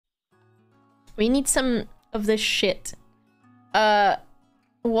We need some of this shit.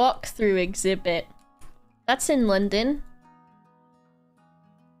 Walkthrough exhibit. That's in London.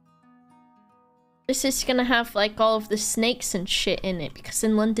 This is gonna have like all of the snakes and shit in it, because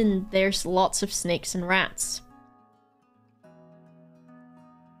in London there's lots of snakes and rats.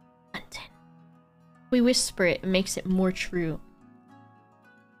 London. We whisper it, it makes it more true.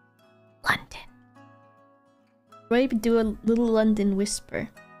 London. Maybe do a little London whisper.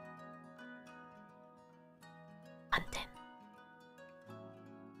 London.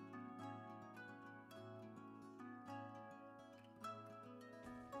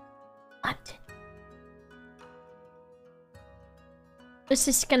 London. This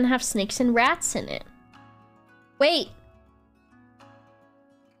is gonna have snakes and rats in it. Wait!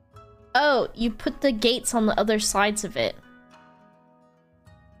 Oh, you put the gates on the other sides of it.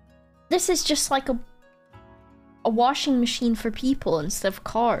 This is just like a washing machine for people instead of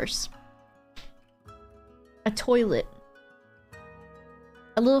cars. A toilet.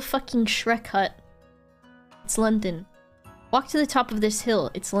 A little fucking Shrek hut. It's London. Walk to the top of this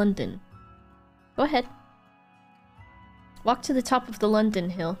hill. It's London. Go ahead. Walk to the top of the London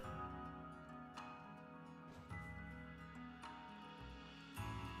hill.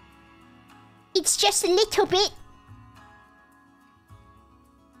 It's just a little bit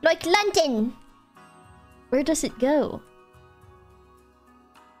like London. Where does it go?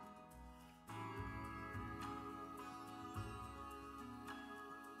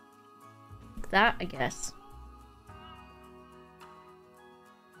 Like that, I guess.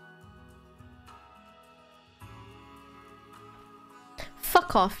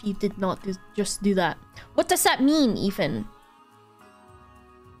 Fuck off, you did not just do that. What does that mean, even?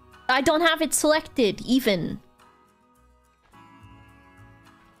 I don't have it selected, even.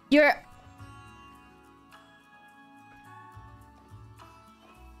 You're...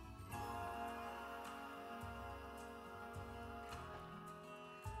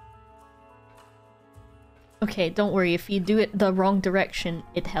 Okay, don't worry. If you do it the wrong direction,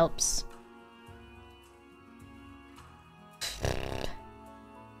 it helps.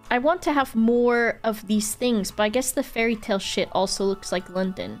 I want to have more of these things, but I guess the fairy tale shit also looks like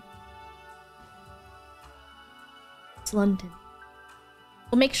London. It's London.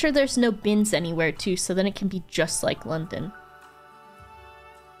 We'll make sure there's no bins anywhere too, so then it can be just like London.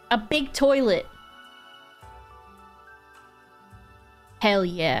 A big toilet. Hell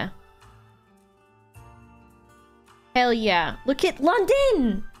yeah. Hell yeah. Look at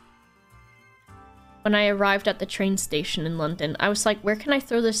London! When I arrived at the train station in London, I was like, where can I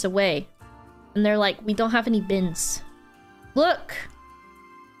throw this away? And they're like, we don't have any bins. Look!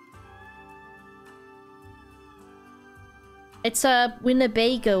 It's a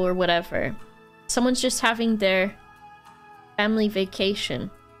Winnebago or whatever. Someone's just having their family vacation.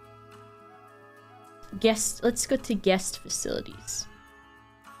 Let's go to guest facilities.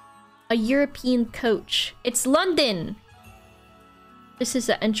 A European coach. It's London! This is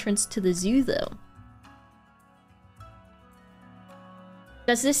the entrance to the zoo, though.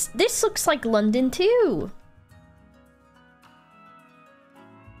 Does this looks like London, too!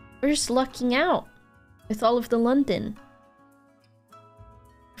 We're just lucking out with all of the London.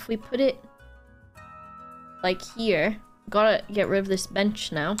 If we put it like here, gotta get rid of this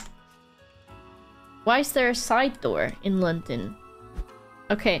bench now. Why is there a side door in London?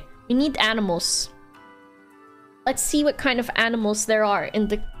 Okay, we need animals. Let's see what kind of animals there are in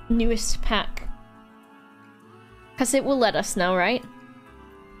the newest pack. Because it will let us know, right?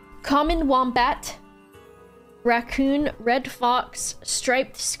 Common wombat, raccoon, red fox,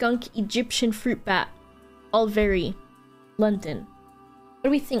 striped skunk, Egyptian fruit bat. All very London. What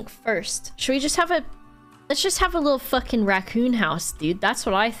do we think first? Should we just have a... Let's just have a little fucking raccoon house, dude. That's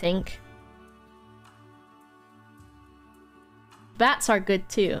what I think. Bats are good,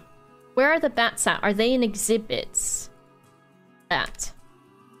 too. Where are the bats at? Are they in exhibits? Bat.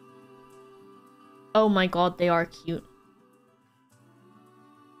 Oh my god, they are cute.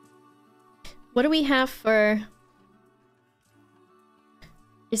 What do we have for...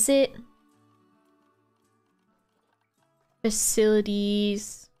 Is it...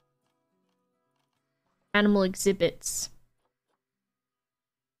 Facilities... Animal exhibits.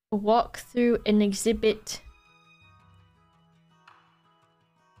 Walk through an exhibit.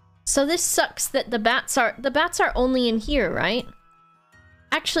 So this sucks that the bats are only in here, right?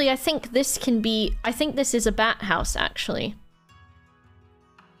 Actually, I think this can be... I think this is a bat house, actually.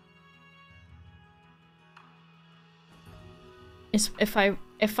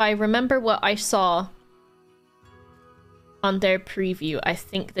 If I remember what I saw on their preview, I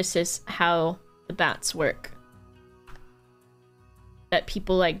think this is how the bats work. That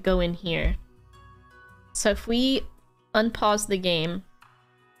people like go in here. So if we unpause the game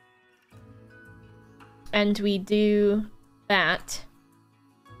and we do that,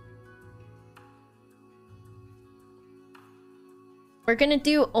 we're gonna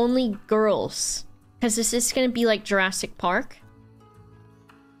do only girls because this is gonna be like Jurassic Park.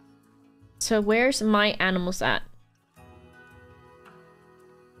 So where's my animals at?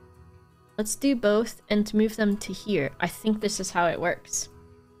 Let's do both and move them to here. I think this is how it works.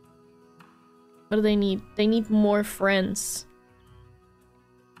 What do they need? They need more friends.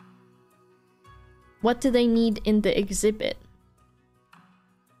 What do they need in the exhibit?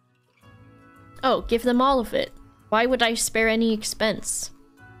 Oh, give them all of it. Why would I spare any expense?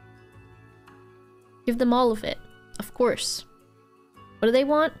 Give them all of it. Of course. What do they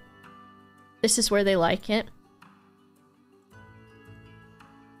want? This is where they like it.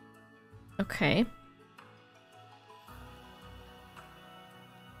 Okay.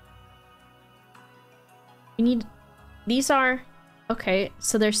 We need... These are... Okay,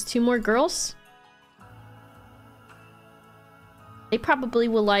 so there's 2 more girls? They probably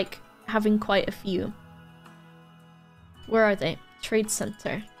will like having quite a few. Where are they? Trade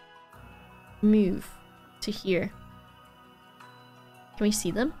center. Move to here. Can we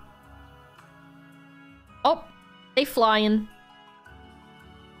see them? Oh! They flying.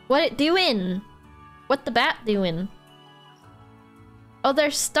 What it doing? What the bat doing? Oh,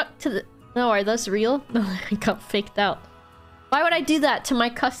 they're stuck to the... No, are those real? No, I got faked out. Why would I do that to my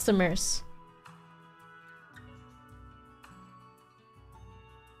customers?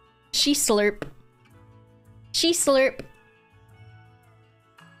 She slurp. She slurp.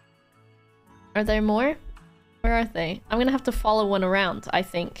 Are there more? Where are they? I'm gonna have to follow one around, I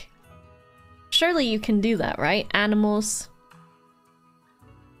think. Surely you can do that, right? Animals.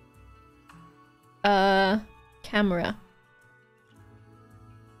 Camera.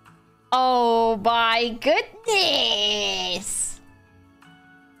 Oh my goodness!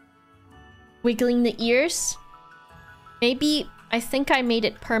 Wiggling the ears? Maybe, I think I made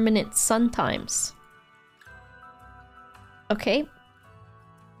it permanent sometimes. Okay.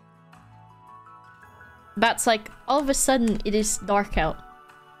 Bat's like, all of a sudden it is dark out.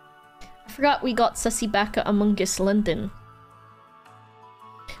 I forgot we got Sussy back at Among Us London.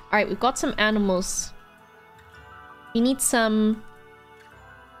 Alright, we've got some animals. We need some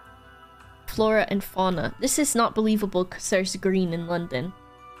flora and fauna. This is not believable because there's green in London.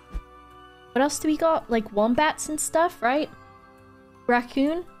 What else do we got? Like wombats and stuff, right?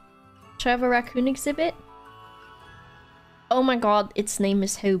 Racoon? Should I have a raccoon exhibit? Oh my god, its name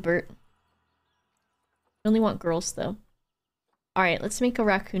is Hobart. I only want girls though. Alright, let's make a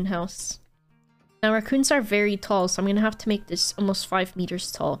raccoon house. Now raccoons are very tall, so I'm gonna have to make this almost 5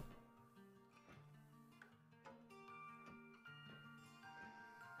 meters tall.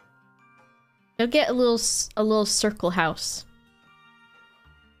 They'll get a little circle house.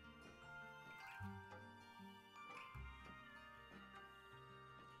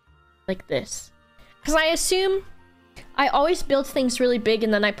 Like this. Because I assume I always build things really big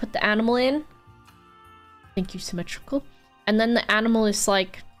and then I put the animal in. Thank you, symmetrical. And then the animal is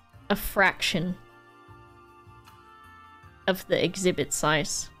like a fraction of the exhibit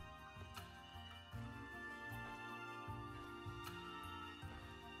size.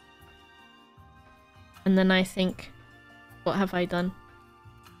 And then I think, what have I done?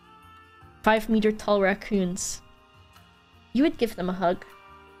 5 meter tall raccoons. You would give them a hug.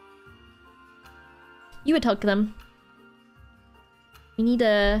 You would hug them. We need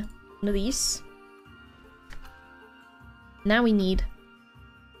one of these. Now we need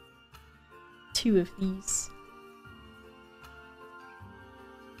 2 of these.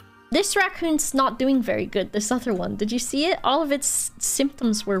 This raccoon's not doing very good, this other one. Did you see it? All of its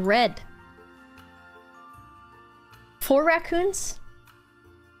symptoms were red. 4 raccoons?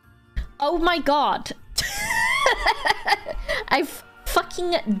 Oh my god. I've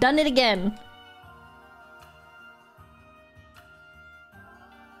fucking done it again.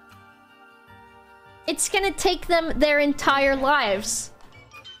 It's gonna take them their entire lives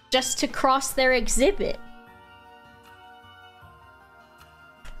just to cross their exhibit.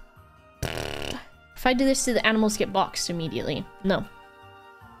 If I do this, do the animals get boxed immediately? No.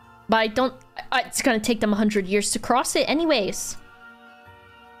 But I don't... it's gonna take them 100 years to cross it anyways.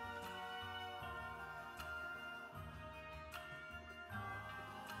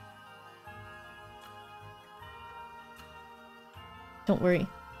 Don't worry.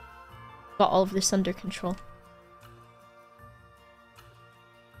 Got all of this under control.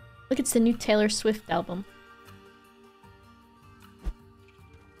 Look, it's the new Taylor Swift album.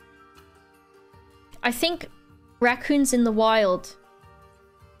 I think raccoons in the wild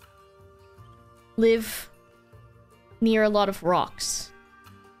live near a lot of rocks.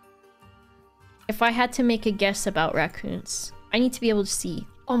 If I had to make a guess about raccoons, I need to be able to see.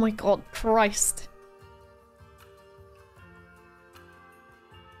 Oh my god, Christ.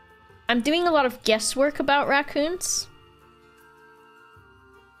 I'm doing a lot of guesswork about raccoons.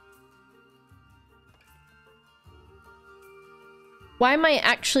 Why am I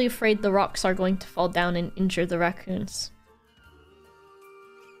actually afraid the rocks are going to fall down and injure the raccoons?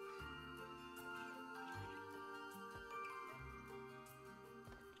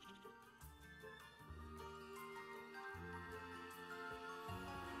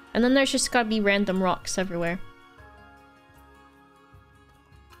 And then there's just gotta be random rocks everywhere.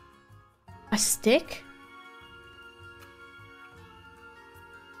 A stick?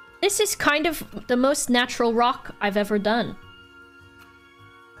 This is kind of the most natural rock I've ever done.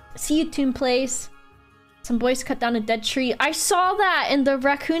 See you, Toon Plays. Some boys cut down a dead tree. I saw that, and the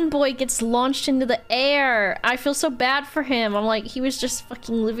raccoon boy gets launched into the air. I feel so bad for him. I'm like, he was just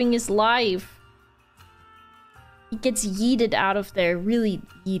fucking living his life. He gets yeeted out of there. Really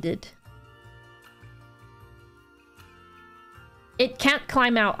yeeted. It can't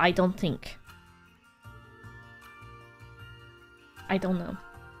climb out, I don't think. I don't know.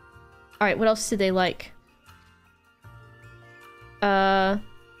 Alright, what else do they like?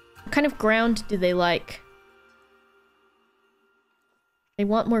 What kind of ground do they like? They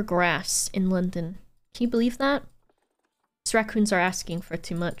want more grass in London. Can you believe that? These raccoons are asking for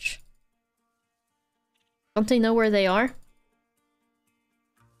too much. Don't they know where they are?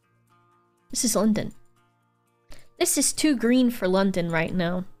 This is London. This is too green for London right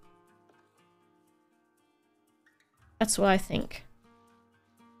now. That's what I think.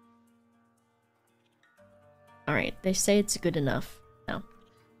 Alright, they say it's good enough. No.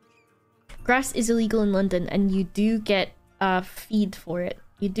 Grass is illegal in London, and you do get feed for it.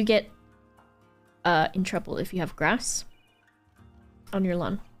 You do get in trouble if you have grass on your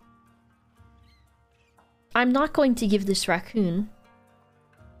lawn. I'm not going to give this raccoon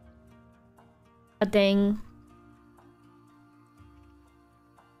a dang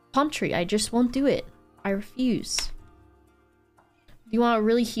palm tree. I just won't do it. I refuse. Do you want a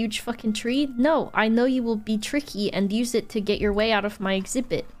really huge fucking tree? No, I know you will be tricky and use it to get your way out of my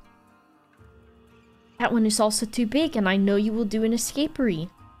exhibit. That one is also too big, and I know you will do an escapery.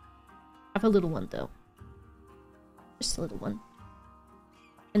 I have a little one, though. Just a little one.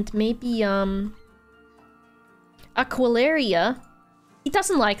 And maybe, Aqualaria? He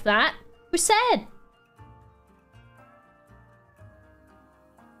doesn't like that. Who said?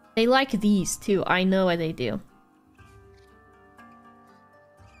 They like these, too. I know what they do.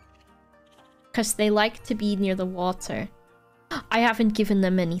 Because they like to be near the water. I haven't given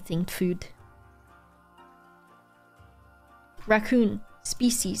them anything. Food. Raccoon.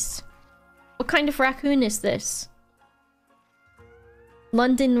 Species. What kind of raccoon is this?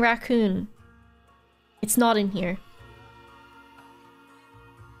 London raccoon. It's not in here.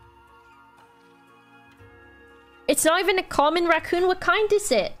 It's not even a common raccoon. What kind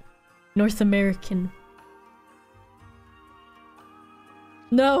is it? North American.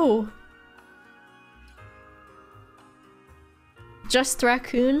 No. Just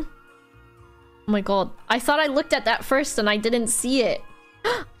raccoon? Oh my god. I thought I looked at that first and I didn't see it.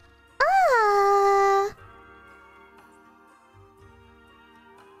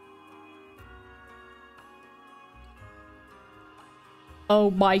 Oh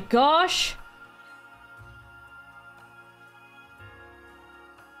my gosh.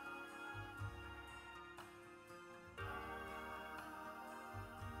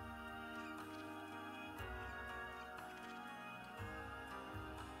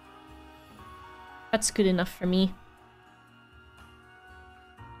 That's good enough for me.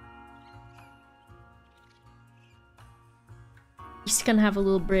 He's gonna have a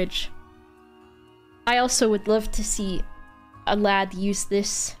little bridge. I also would love to see a lad use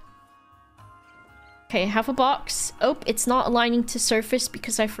this. Okay, have a box. Oh, it's not aligning to surface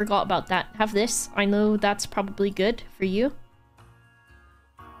because I forgot about that. Have this. I know that's probably good for you.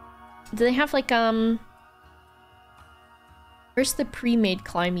 Do they have like, where's the pre-made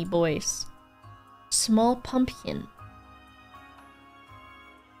climby boys? Small pumpkin.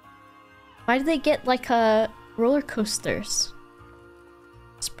 Why do they get like roller coasters?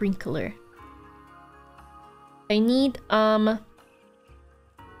 Sprinkler. They need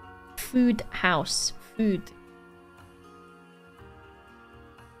food house. Food.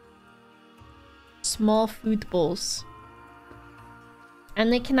 Small food bowls.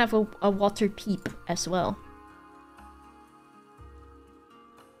 And they can have a water peep as well.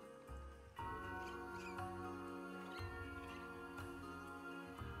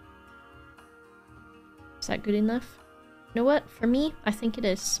 Is that good enough? You know what? For me, I think it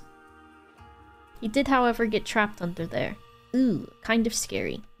is. He did, however, get trapped under there. Ooh, kind of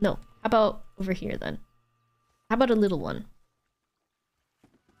scary. No, how about over here then? How about a little one?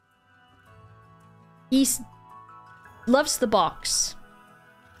 He's... loves the box.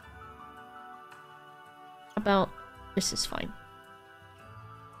 How about... this is fine.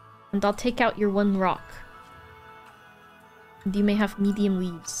 And I'll take out your one rock. And you may have medium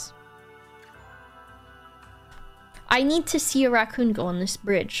leaves. I need to see a raccoon go on this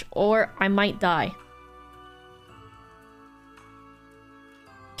bridge, or I might die.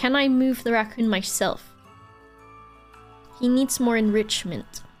 Can I move the raccoon myself? He needs more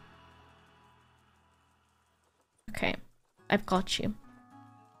enrichment. Okay, I've got you.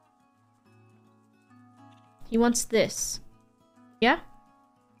 He wants this. Yeah?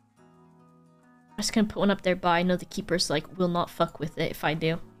 I'm just gonna put one up there, but I know the keepers, like, will not fuck with it if I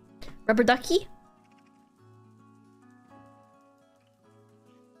do. Rubber ducky?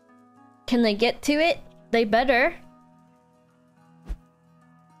 Can they get to it? They better.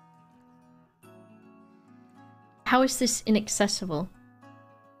 How is this inaccessible?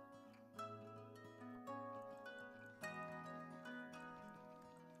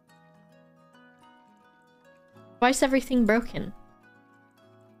 Why is everything broken?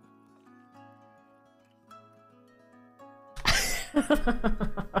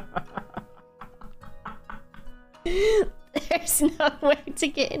 There's no way to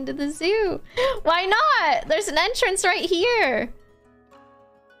get into the zoo. Why not? There's an entrance right here.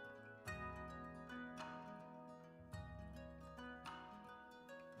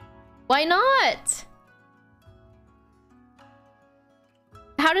 Why not?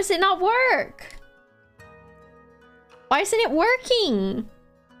 How does it not work? Why isn't it working?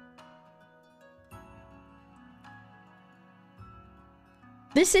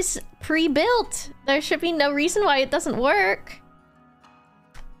 This is pre-built. There should be no reason why it doesn't work.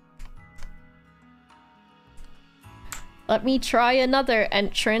 Let me try another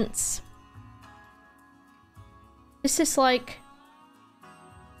entrance. This is like...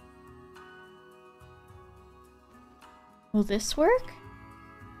 will this work?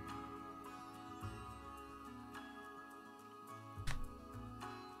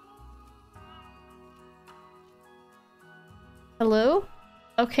 Hello?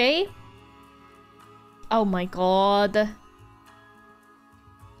 Okay. Oh my god.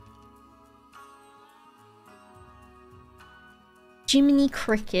 Jiminy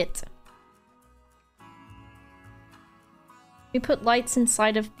Cricket. We put lights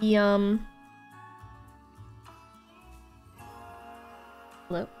inside of the,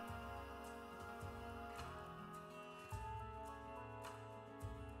 hello?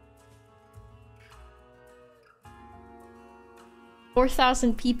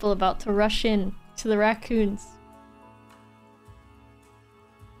 $4,000 people about to rush in to the Racoons.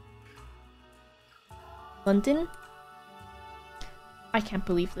 London? I can't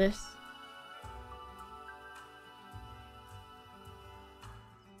believe this.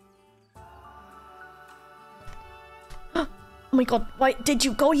 Oh my god, why did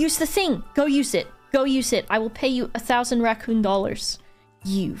you go use the thing? Go use it. Go use it. I will pay you 1,000 raccoon dollars.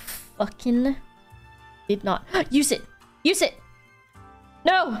 You fucking did not. Use it. Use it.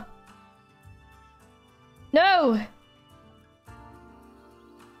 No. No.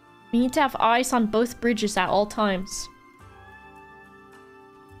 We need to have eyes on both bridges at all times.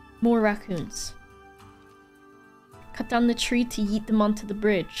 More raccoons. Cut down the tree to yeet them onto the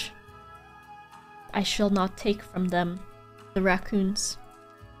bridge. I shall not take from them the raccoons.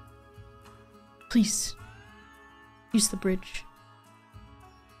 Please. Use the bridge.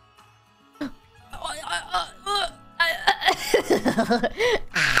 What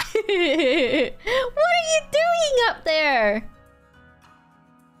are you doing up there?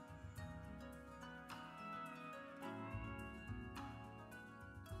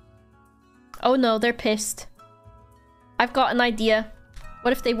 Oh no, they're pissed. I've got an idea.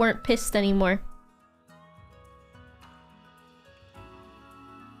 What if they weren't pissed anymore?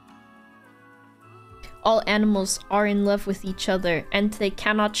 All animals are in love with each other, and they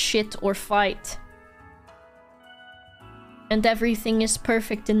cannot shit or fight. And everything is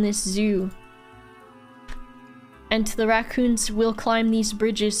perfect in this zoo. And the raccoons will climb these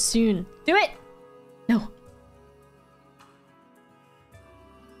bridges soon. Do it! No.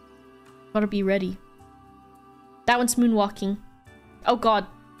 Gotta be ready. That one's moonwalking. Oh god.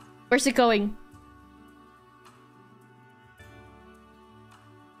 Where's it going?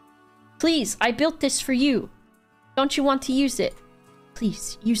 Please, I built this for you. Don't you want to use it?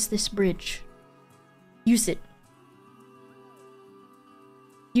 Please, use this bridge. Use it.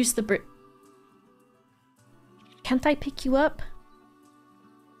 Use the bridge. Can't I pick you up?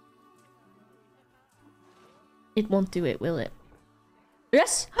 It won't do it, will it?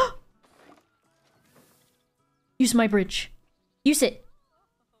 Yes! Use my bridge. Use it.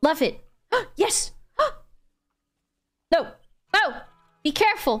 Love it. Yes! No! No! Be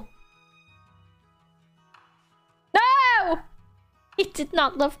careful! No! It did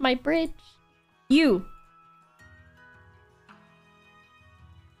not love my bridge. You.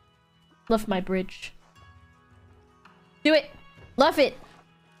 Love my bridge. Do it. Love it.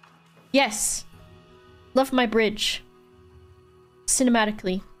 Yes. Love my bridge.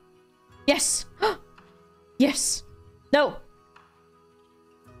 Cinematically. Yes. Yes. No.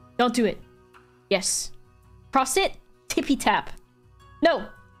 Don't do it. Yes. Cross it. Tippy tap. No.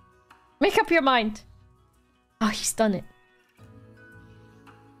 Make up your mind. Oh, he's done it.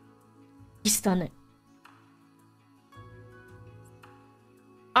 He's done it.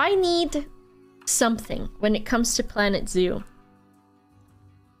 I need something when it comes to Planet Zoo.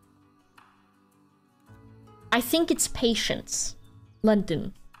 I think it's patience.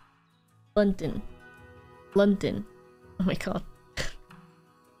 London. London. London. Oh my god.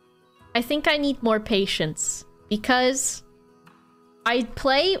 I think I need more patience. Because I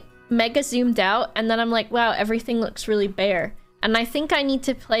play mega zoomed out and then I'm like, wow, everything looks really bare. And I think I need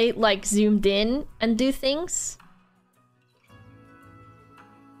to play like zoomed in and do things.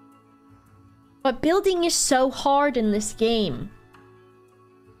 But building is so hard in this game.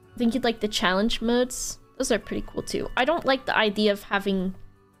 I think you'd like the challenge modes. Those are pretty cool too. I don't like the idea of having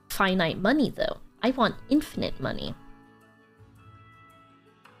finite money though. I want infinite money.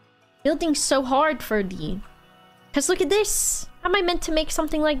 Building's so hard for the... Because look at this! How am I meant to make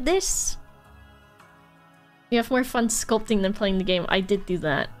something like this? You have more fun sculpting than playing the game. I did do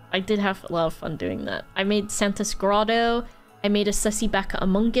that. I did have a lot of fun doing that. I made Santa's Grotto. I made a Sussy Baka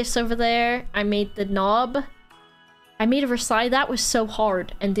Among Us over there. I made the knob. I made a Versailles. That was so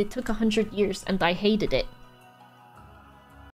hard. And it took 100 years and I hated it.